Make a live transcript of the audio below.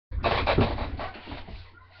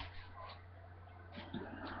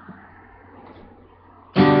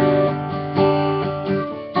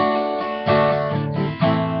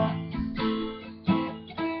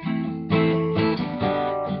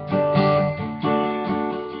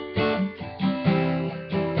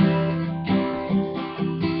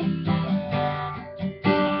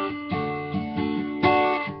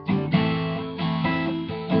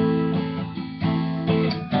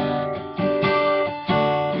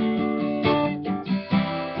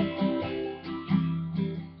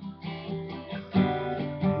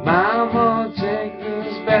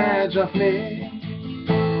edge off me.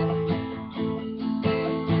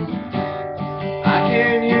 I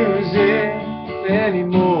can't use it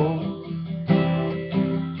anymore.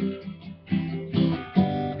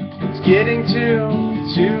 It's getting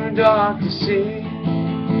too dark to see.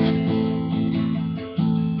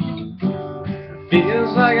 It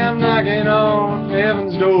feels like I'm knocking on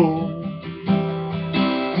heaven's door.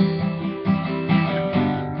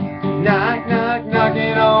 Knock, knock,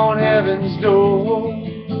 knocking on heaven's door.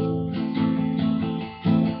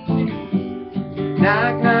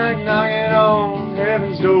 Knock, knock, knocking on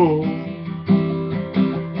heaven's door.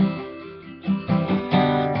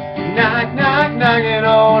 Knock, knock, knocking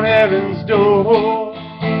on heaven's door.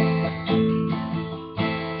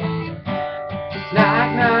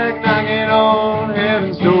 Knock, knock, knocking on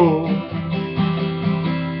heaven's door.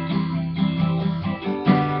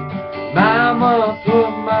 Mama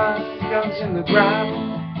put my guns in the ground.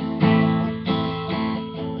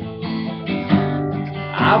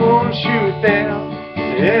 I won't shoot them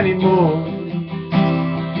anymore.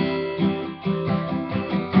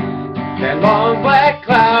 That long black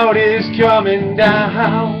cloud is coming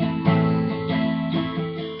down.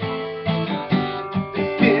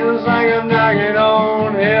 It feels like I'm knocking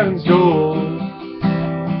on heaven's door.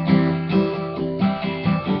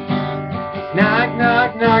 Knock,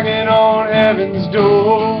 knock, knocking on heaven's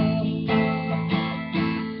door.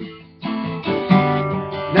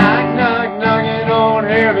 Knock, knock, knocking on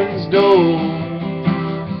heaven's door.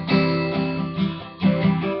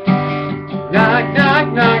 Knock,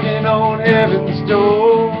 knock, knocking on heaven's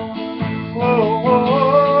door. Whoa, whoa,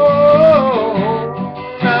 whoa.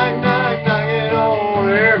 Knock, knock, knocking on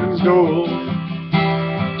heaven's door.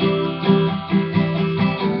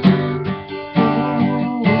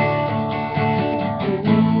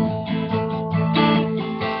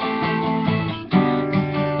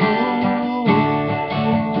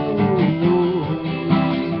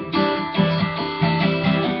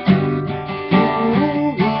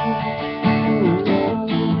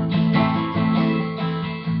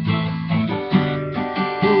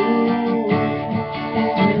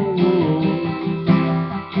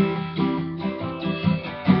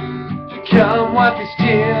 Come wipe these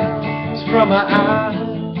tears from my eyes.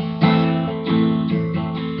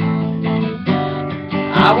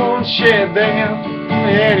 I won't shed them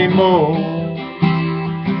anymore.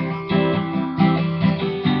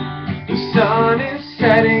 The sun is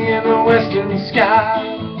setting in the western sky.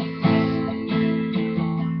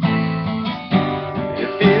 It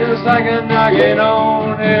feels like I'm knocking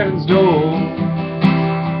on heaven's door.